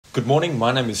Good morning,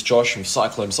 my name is Josh from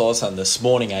CyclonesOZ, and this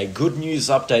morning a good news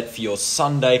update for your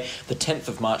Sunday, the 10th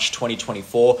of March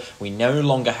 2024. We no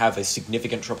longer have a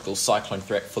significant tropical cyclone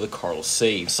threat for the Coral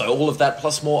Sea. So all of that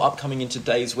plus more upcoming in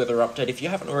today's weather update. If you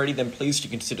haven't already, then please do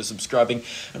consider subscribing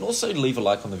and also leave a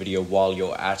like on the video while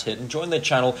you're at it, and join the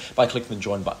channel by clicking the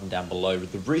join button down below.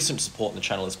 The recent support in the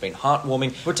channel has been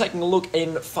heartwarming. We're taking a look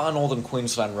in far northern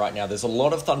Queensland right now. There's a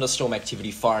lot of thunderstorm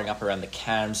activity firing up around the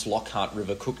Cairns, Lockhart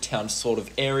River, Cooktown sort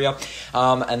of area.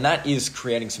 And that is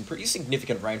creating some pretty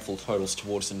significant rainfall totals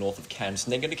towards the north of Cairns,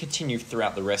 and they're going to continue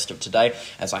throughout the rest of today.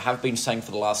 As I have been saying for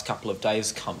the last couple of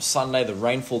days, come Sunday, the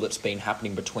rainfall that's been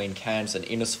happening between Cairns and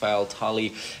Innisfail,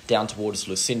 Tully, down towards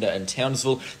Lucinda and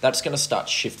Townsville, that's going to start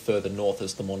to shift further north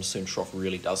as the monsoon trough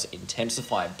really does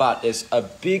intensify. But there's a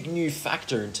big new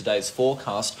factor in today's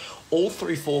forecast. All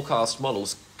three forecast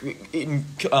models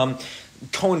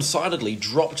coincidentally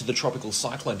dropped the tropical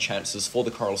cyclone chances for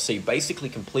the Coral Sea basically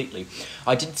completely.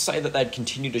 I did say that they'd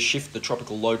continue to shift the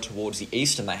tropical low towards the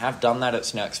east, and they have done that.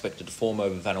 It's now expected to form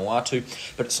over Vanuatu,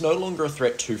 but it's no longer a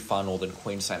threat to far northern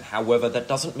Queensland. However, that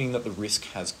doesn't mean that the risk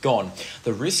has gone.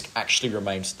 The risk actually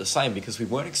remains the same, because we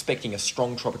weren't expecting a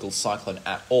strong tropical cyclone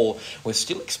at all. We're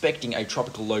still expecting a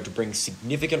tropical low to bring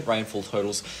significant rainfall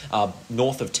totals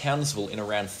north of Townsville in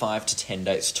around 5 to 10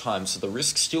 days' time. So the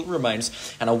risk still remains,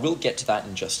 and I will get to that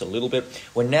in just a little bit.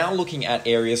 We're now looking at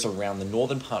areas around the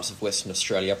northern parts of Western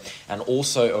Australia, and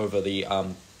also over the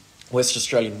West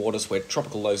Australian waters where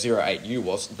tropical low 08U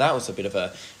was. That was a bit of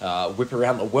a whip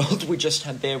around the world we just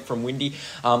had there from Windy.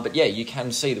 But yeah, you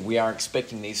can see that we are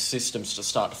expecting these systems to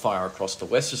start to fire across the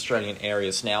West Australian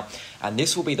areas now. And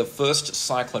this will be the first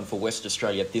cyclone for West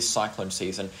Australia this cyclone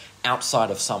season outside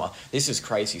of summer. This is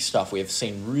crazy stuff. We have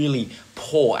seen really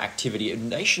poor activity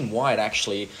nationwide,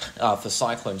 actually, for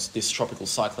cyclones this tropical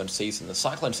cyclone season. The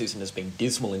cyclone season has been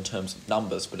dismal in terms of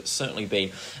numbers, but it's certainly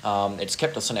been, it's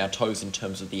kept us on our toes in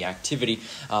terms of the activity.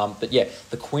 But yeah,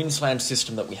 the Queensland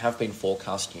system that we have been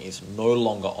forecasting is no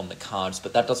longer on the cards,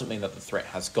 but that doesn't mean that the threat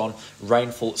has gone.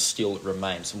 Rainfall still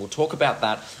remains, and we'll talk about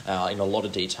that in a lot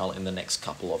of detail in the next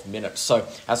couple of minutes. So,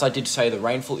 as I did say, the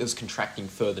rainfall is contracting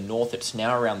further north. It's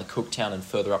now around the Cooktown and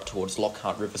further up towards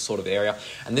Lockhart River sort of area,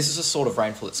 and this is a sort of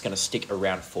rainfall that's going to stick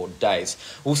around for days.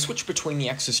 We'll switch between the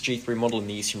Axis G3 model and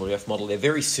the Eastern Relief model. They're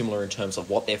very similar in terms of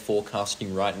what they're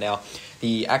forecasting right now.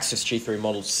 The Axis G3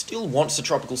 model still wants a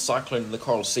tropical cyclone in the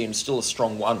Coral Sea, and still a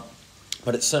strong one,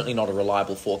 but it's certainly not a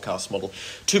reliable forecast model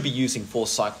to be using for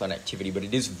cyclone activity, but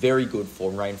it is very good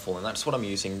for rainfall, and that's what I'm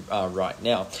using right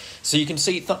now. So you can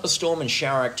see thunderstorm and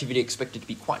shower activity expected to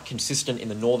be quite consistent in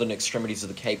the northern extremities of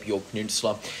the Cape York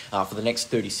Peninsula for the next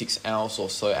 36 hours or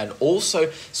so, and also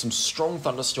some strong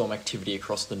thunderstorm activity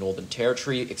across the Northern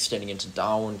Territory, extending into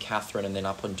Darwin, Katherine, and then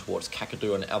up and towards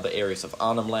Kakadu and other areas of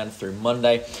Arnhem Land through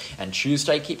Monday and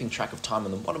Tuesday, keeping track of time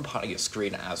on the bottom part of your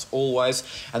screen as always.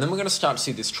 And then we're going to start to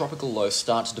see this tropical low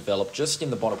start to develop just in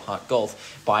the Bonaparte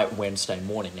Gulf by Wednesday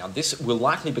morning. Now, this will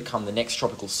likely become the next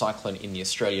tropical cyclone in the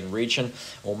Australian region,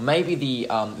 or maybe the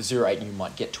 08U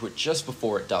might get to it just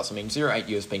before it does. I mean, 08U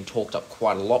has been talked up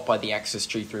quite a lot by the Axis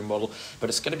G3 model, but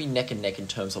it's going to be neck and neck in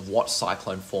terms of what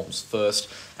cyclone forms first.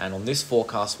 And on this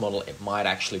forecast model, it might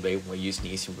actually be, we're using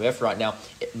the Eastern WF right now,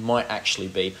 it might actually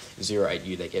be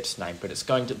 08U that gets named, but it's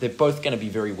going to, they're both going to be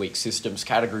very weak systems,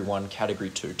 Category 1, Category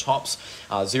 2 tops.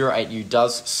 08U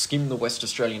does skim the West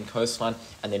Australian coastline,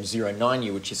 and then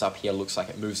 09U, which is up here, looks like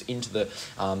it moves into the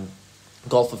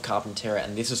Gulf of Carpentaria,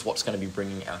 and this is what's going to be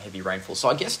bringing our heavy rainfall. So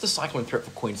I guess the cyclone threat for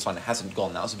Queensland hasn't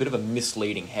gone. That was a bit of a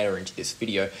misleading header into this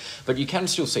video, but you can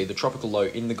still see the tropical low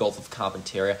in the Gulf of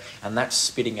Carpentaria, and that's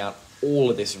spitting out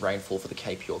all of this rainfall for the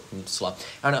Cape York Peninsula.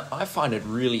 And I find it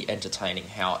really entertaining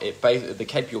how the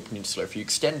Cape York Peninsula, if you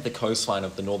extend the coastline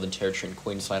of the Northern Territory and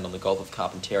Queensland on the Gulf of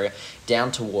Carpentaria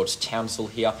down towards Townsville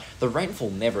here, the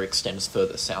rainfall never extends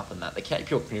further south than that. The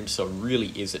Cape York Peninsula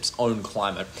really is its own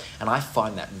climate, and I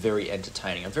find that very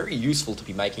entertaining and very useful to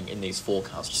be making in these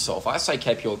forecasts. So if I say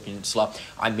Cape York Peninsula,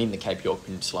 I mean the Cape York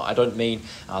Peninsula. I don't mean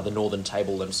the Northern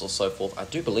Tablelands or so forth. I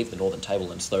do believe the Northern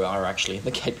Tablelands, though, are actually in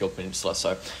the Cape York Peninsula,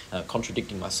 so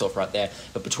contradicting myself right there.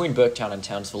 But between Burketown and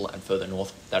Townsville and further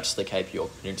north, that's the Cape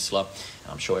York Peninsula.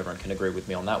 I'm sure everyone can agree with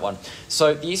me on that one.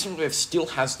 So the Eastern Relief still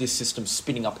has this system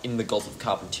spinning up in the Gulf of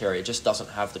Carpentaria. It just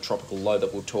doesn't have the tropical low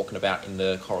that we're talking about in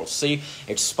the Coral Sea.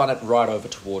 It's spun it right over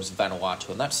towards Vanuatu,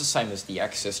 and that's the same as the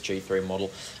Axis G3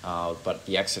 model, but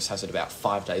the Axis has it about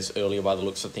 5 days earlier by the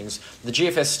looks of things. The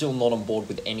GFS still not on board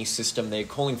with any system. They're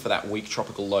calling for that weak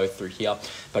tropical low through here,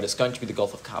 but it's going to be the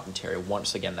Gulf of Carpentaria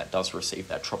once again that does receive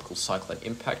that tropical cyclone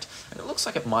impact, and it looks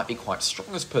like it might be quite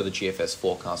strong as per the GFS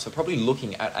forecast. So probably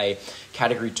looking at a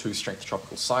Category 2 strength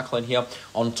tropical cyclone here,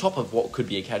 on top of what could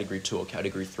be a Category 2 or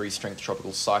Category 3 strength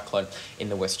tropical cyclone in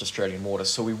the West Australian waters.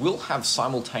 So we will have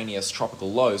simultaneous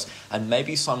tropical lows and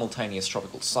maybe simultaneous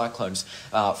tropical cyclones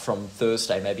from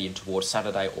Thursday, maybe in towards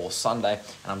Saturday or Sunday.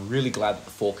 And I'm really glad that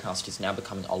the forecast is now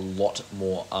becoming a lot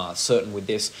more certain with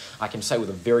this. I can say with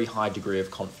a very high degree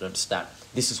of confidence that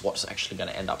this is what's actually going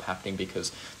to end up happening,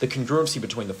 because the congruency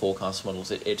between the forecast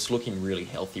models, it's looking really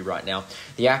healthy right now.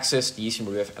 The Axis, the Eastern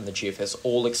WF and the GFS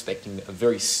all expecting a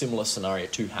very similar scenario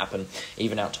to happen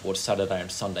even out towards Saturday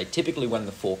and Sunday, typically when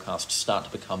the forecasts start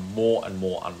to become more and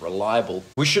more unreliable.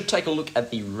 We should take a look at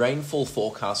the rainfall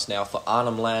forecast now for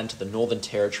Arnhem Land, the Northern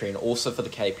Territory and also for the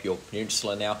Cape York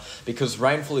Peninsula now, because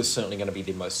rainfall is certainly going to be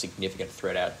the most significant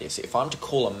threat out of this. If I'm to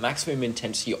call a maximum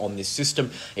intensity on this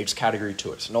system, it's Category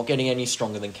 2. It's not getting any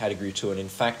stronger than Category 2, and in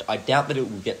fact I doubt that it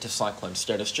will get to cyclone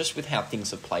status just with how things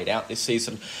have played out this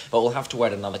season, but we'll have to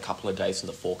wait another couple of days in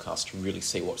the forecast to really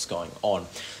see what's going on.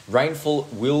 Rainfall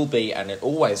will be, and it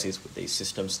always is with these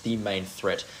systems, the main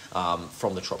threat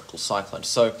from the tropical cyclone.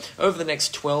 So over the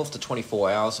next 12 to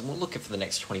 24 hours, and we'll look at for the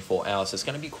next 24 hours, there's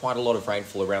going to be quite a lot of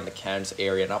rainfall around the Cairns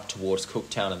area and up towards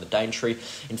Cooktown and the Daintree.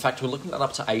 In fact, we're looking at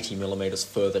up to 80 millimetres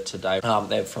further today.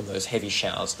 They're from those heavy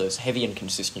showers, those heavy and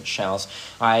consistent showers.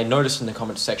 I noticed in the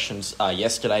comment sections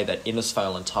yesterday that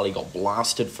Innisfail and Tully got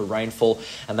blasted for rainfall,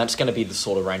 and that's going to be the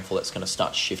sort of rainfall that's going to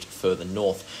start to shift further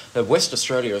north. West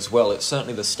Australia as well, it's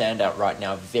certainly the standout right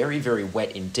now. Very, very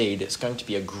wet indeed. It's going to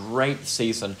be a great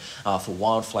season for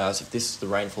wildflowers if this is the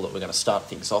rainfall that we're going to start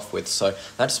things off with. So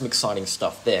that's some exciting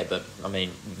stuff there, but I mean,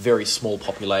 very small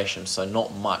population, so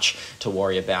not much to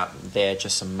worry about there.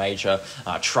 Just some major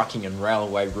trucking and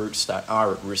railway routes that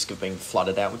are at risk of being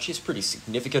flooded out, which is pretty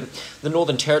significant. The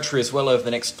Northern Territory as well, over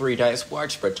the next 3 days,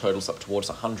 widespread totals up towards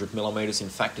 100 millimetres. In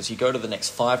fact, as you go to the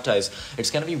next 5 days, it's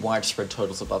going to be widespread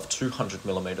totals above 200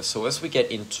 millimetres. So as we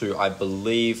get into, I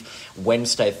believe,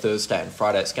 Wednesday, Thursday and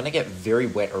Friday, it's going to get very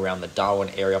wet around the Darwin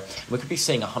area. We could be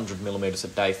seeing 100 millimetres a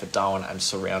day for Darwin and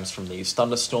surrounds from these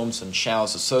thunderstorms and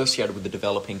showers associated with the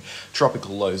developing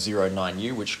tropical low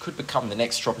 09U, which could become the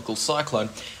next tropical cyclone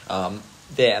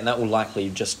there, and that will likely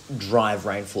just drive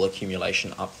rainfall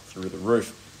accumulation up through the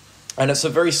roof. And it's a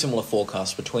very similar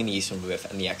forecast between the Eastern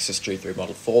WF and the Axis G3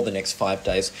 model for the next 5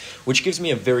 days, which gives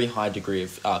me a very high degree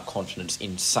of confidence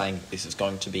in saying that this is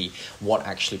going to be what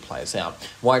actually plays out.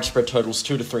 Widespread totals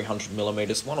 200 to 300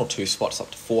 millimetres, 1 or 2 spots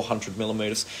up to 400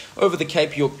 millimetres. Over the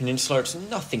Cape York Peninsula, it's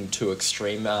nothing too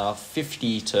extreme,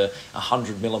 50 to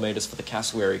 100 millimetres for the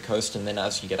Cassowary coast, and then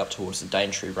as you get up towards the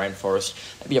Daintree rainforest,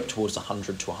 maybe up towards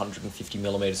 100 to 150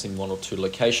 millimetres in 1 or 2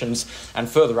 locations, and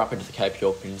further up into the Cape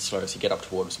York Peninsula as you get up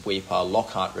towards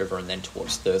Lockhart River and then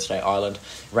towards Thursday Island,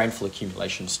 rainfall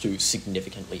accumulations do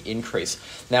significantly increase.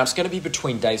 Now, it's going to be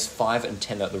between days 5 and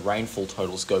 10 that the rainfall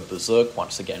totals go berserk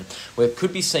once again. We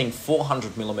could be seeing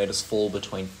 400 millimetres fall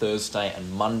between Thursday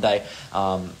and Monday,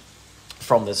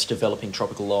 from this developing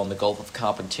tropical low on the Gulf of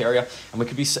Carpentaria, and we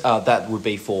could be that would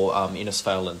be for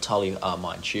Innisfail and Tully,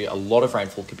 mind you. A lot of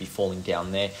rainfall could be falling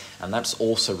down there, and that's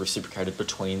also reciprocated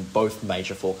between both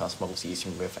major forecast models, the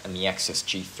Eastern WF and the Axis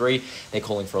G3. They're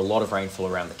calling for a lot of rainfall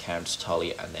around the Cairns,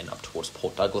 Tully, and then up towards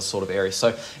Port Douglas sort of area.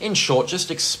 So, in short,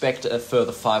 just expect a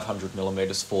further 500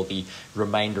 millimetres for the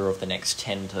remainder of the next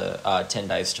 10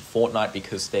 days to fortnight,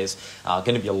 because there's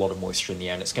going to be a lot of moisture in the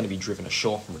air, and it's going to be driven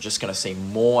ashore, and we're just going to see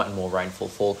more and more rainfall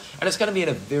fall, and it's going to be in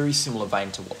a very similar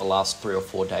vein to what the last 3 or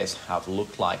 4 days have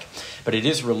looked like. But it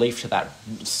is relief to that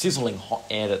sizzling hot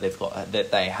air that they've got, that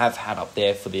they have had up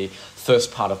there for the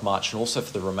first part of March, and also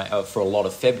for the for a lot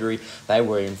of February. They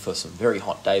were in for some very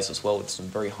hot days as well, with some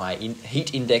very high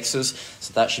heat indexes,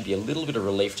 so that should be a little bit of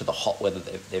relief to the hot weather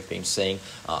they've been seeing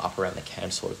up around the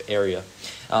Cairns sort of area.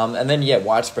 And then, yeah,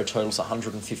 widespread totals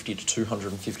 150 to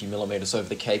 250 millimetres over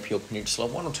the Cape York Peninsula.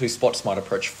 1 or 2 spots might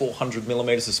approach 400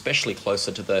 millimetres, especially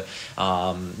closer to the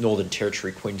Northern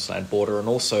Territory Queensland border, and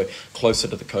also closer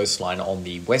to the coastline on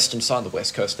the western side, the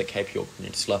west coast of the Cape York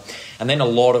Peninsula. And then a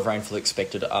lot of rainfall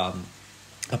expected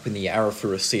up in the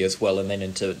Arafura Sea as well, and then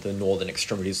into the northern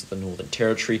extremities of the Northern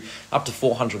Territory. Up to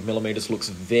 400 millimetres looks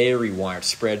very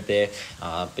widespread there,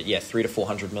 but yeah, 300 to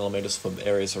 400 millimetres for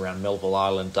areas around Melville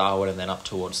Island, Darwin, and then up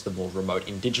towards the more remote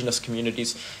Indigenous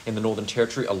communities in the Northern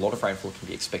Territory. A lot of rainfall can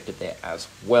be expected there as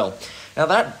well. Now,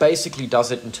 that basically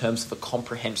does it in terms of a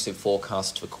comprehensive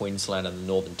forecast for Queensland and the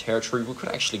Northern Territory. We could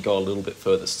actually go a little bit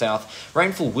further south.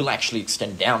 Rainfall will actually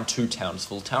extend down to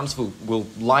Townsville. Townsville will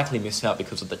likely miss out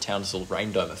because of the Townsville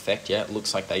rain dome long-term effect. Yeah, it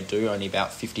looks like they do, only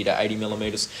about 50 to 80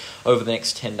 millimetres over the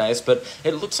next 10 days. But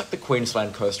it looks like the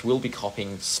Queensland coast will be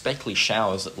copying speckly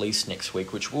showers at least next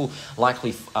week, which will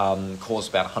likely cause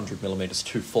about 100 millimetres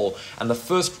to fall. And the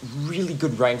first really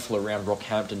good rainfall around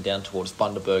Rockhampton down towards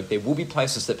Bundaberg, there will be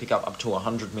places that pick up to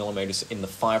 100 millimetres in the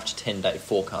 5 to 10 day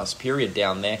forecast period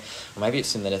down there. Or maybe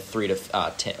it's in the 3 to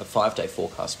 5 day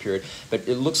forecast period. But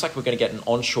it looks like we're going to get an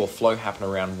onshore flow happen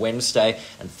around Wednesday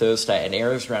and Thursday, and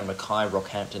areas around Mackay,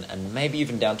 Rockhampton, and maybe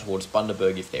even down towards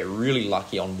Bundaberg, if they're really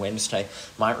lucky on Wednesday,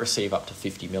 might receive up to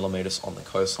 50 millimetres on the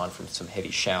coastline from some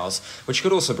heavy showers, which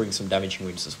could also bring some damaging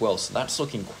winds as well. So that's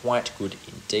looking quite good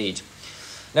indeed.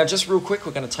 Now, just real quick,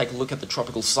 we're going to take a look at the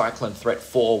tropical cyclone threat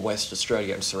for West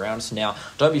Australia and surrounds. Now,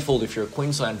 don't be fooled if you're a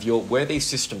Queensland viewer. Where these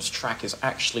systems track is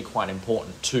actually quite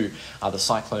important to the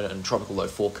cyclone and tropical low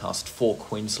forecast for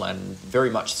Queensland, and very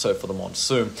much so for the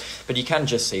monsoon. But you can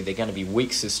just see they're going to be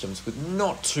weak systems with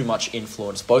not too much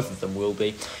influence. Both of them will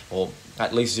be, or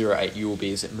at least 0.8 will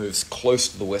be, as it moves close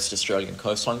to the West Australian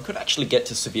coastline. Could actually get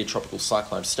to severe tropical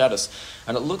cyclone status,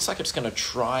 and it looks like it's going to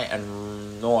try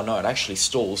and... no, it actually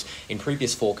stalls. In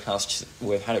previous forecasts,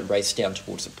 we've had it race down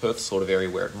towards the Perth sort of area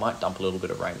where it might dump a little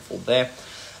bit of rainfall there.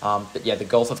 But yeah, the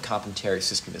Gulf of Carpentaria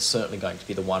system is certainly going to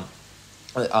be the one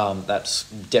that's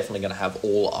definitely going to have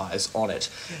all eyes on it.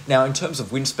 Now, in terms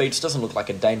of wind speeds, it doesn't look like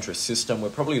a dangerous system. We're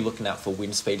probably looking out for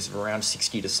wind speeds of around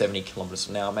 60 to 70 kilometres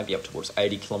an hour, maybe up towards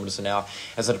 80 kilometres an hour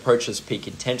as it approaches peak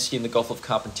intensity in the Gulf of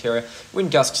Carpentaria.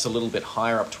 Wind gusts a little bit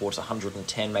higher, up towards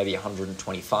 110, maybe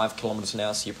 125 kilometres an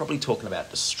hour, so you're probably talking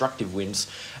about destructive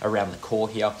winds around the core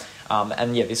here.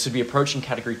 And yeah, this would be approaching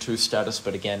Category 2 status,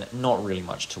 but again, not really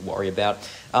much to worry about.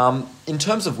 In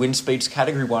terms of wind speeds,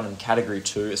 Category 1 and Category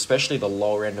 2, especially the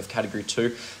lower end of Category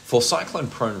 2, for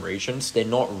cyclone-prone regions, they're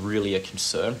not really a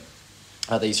concern.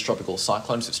 These tropical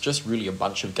cyclones, it's just really a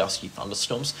bunch of gusty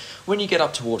thunderstorms. When you get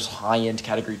up towards high-end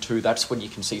Category 2, that's when you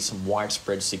can see some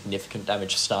widespread significant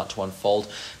damage start to unfold.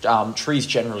 Trees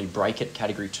generally break at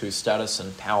Category 2 status,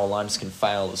 and power lines can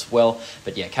fail as well.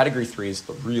 But yeah, Category 3 is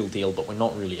the real deal, but we're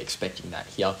not really expecting that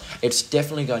here. It's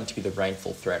definitely going to be the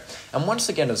rainfall threat. And once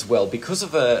again as well, because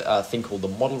of a thing called the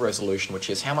model resolution, which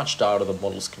is how much data the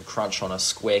models can crunch on a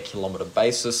square kilometre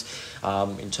basis,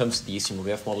 in terms of the Eastern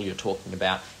Relief model, you're talking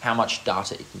about how much data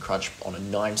it can crunch on a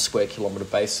 9 square kilometre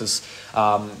basis.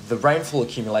 The rainfall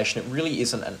accumulation, it really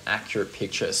isn't an accurate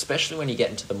picture, especially when you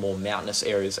get into the more mountainous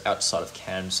areas outside of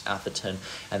Cairns, Atherton,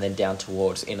 and then down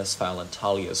towards Innisfail and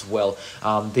Tully as well.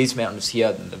 These mountains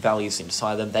here, the valleys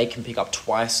inside them, they can pick up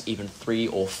twice, even 3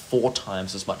 or 4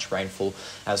 times as much rainfall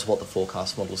as what the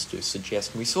forecast models do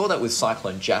suggest. And we saw that with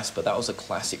Cyclone Jasper. That was a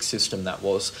classic system. That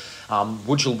was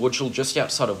Wudgel, just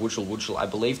outside of Wudgel, I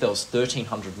believe there was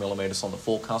 1,300 millimetres on the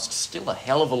forecast, still a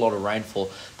hell of a lot of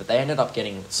rainfall, but they ended up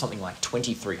getting something like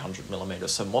 2,300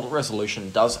 millimetres. So model resolution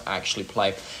does actually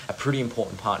play a pretty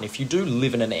important part. And if you do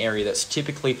live in an area that's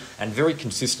typically and very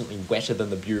consistently wetter than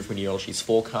the Bureau of Meteorology's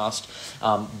forecast,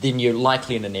 then you're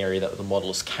likely in an area that the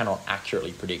models cannot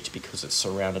accurately predict because it's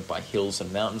surrounded by hills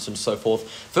and mountains and so forth.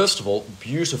 First of all,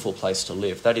 beautiful place to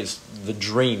live. That is the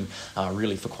dream,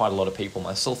 really, for quite a lot of people,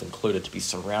 myself included, to be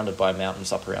surrounded by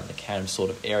mountains up around the Cairns sort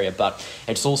of area. But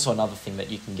it's also another thing that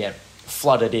you can get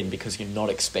flooded in because you're not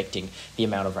expecting the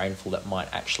amount of rainfall that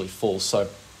might actually fall. So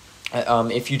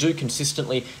if you do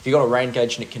consistently, if you've got a rain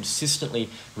gauge and it consistently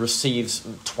receives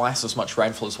twice as much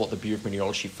rainfall as what the Bureau of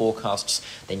Meteorology forecasts,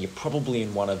 then you're probably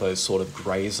in one of those sort of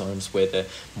grey zones where the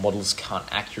models can't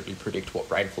accurately predict what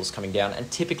rainfall is coming down,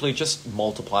 and typically just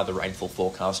multiply the rainfall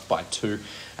forecast by 2,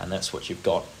 and that's what you've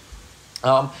got.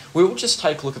 We will just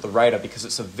take a look at the radar because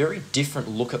it's a very different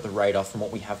look at the radar from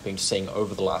what we have been seeing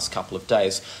over the last couple of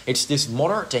days. It's this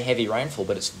moderate to heavy rainfall,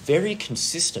 but it's very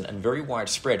consistent and very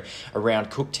widespread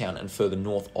around Cooktown and further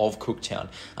north of Cooktown.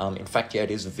 In fact, yeah, it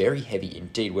is very heavy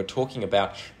indeed. We're talking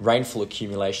about rainfall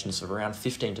accumulations of around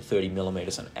 15 to 30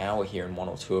 millimetres an hour here in 1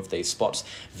 or 2 of these spots.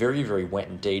 Very, very wet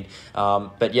indeed.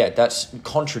 But yeah, that's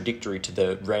contradictory to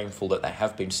the rainfall that they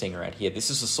have been seeing around here.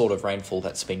 This is the sort of rainfall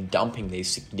that's been dumping these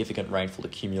significant rainfall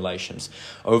accumulations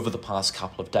over the past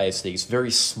couple of days. These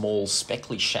very small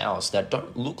speckly showers that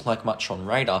don't look like much on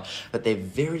radar, but they're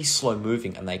very slow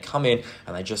moving, and they come in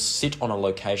and they just sit on a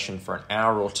location for an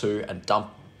hour or 2 and dump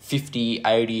 50,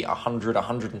 80, 100,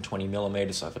 120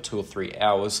 millimeters over 2 or 3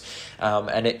 hours,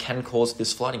 and it can cause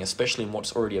this flooding, especially in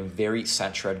what's already a very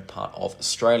saturated part of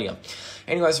Australia.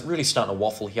 Anyways, really starting to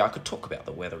waffle here. I could talk about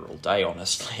the weather all day,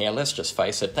 honestly. Yeah, let's just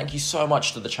face it. Thank you so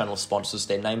much to the channel sponsors.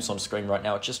 Their names on screen right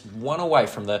now, just one away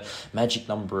from the magic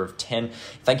number of 10.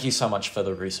 Thank you so much for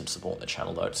the recent support on the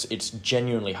channel, though. It's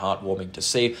genuinely heartwarming to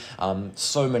see.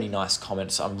 So many nice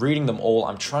comments. I'm reading them all.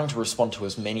 I'm trying to respond to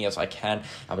as many as I can,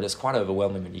 but it's quite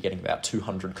overwhelming when you're getting about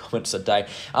 200 comments a day.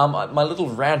 My little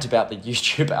rant about the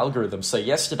YouTube algorithm. So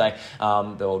yesterday,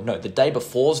 the day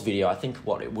before's video, I think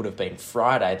it would have been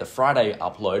Friday, the Friday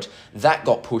upload, that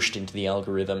got pushed into the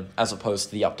algorithm as opposed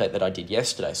to the update that I did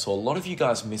yesterday. So a lot of you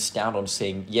guys missed out on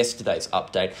seeing yesterday's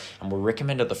update and were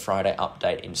recommended the Friday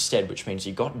update instead, which means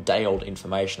you got day-old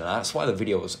information. And that's why the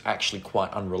video was actually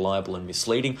quite unreliable and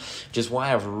misleading, which is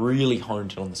why I've really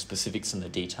honed in on the specifics and the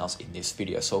details in this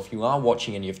video. So if you are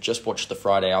watching and you've just watched the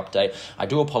Friday update, I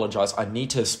do apologize. I need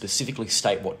to specifically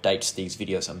state what dates these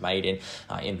videos are made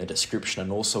in the description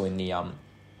and also in the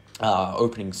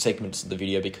opening segments of the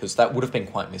video, because that would have been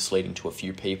quite misleading to a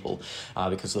few people,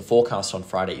 because the forecast on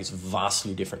Friday is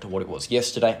vastly different to what it was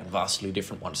yesterday and vastly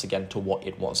different once again to what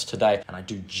it was today. And I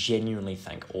do genuinely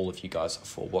thank all of you guys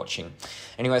for watching.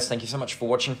 Anyways, thank you so much for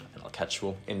watching, and I'll catch you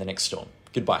all in the next storm.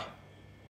 Goodbye.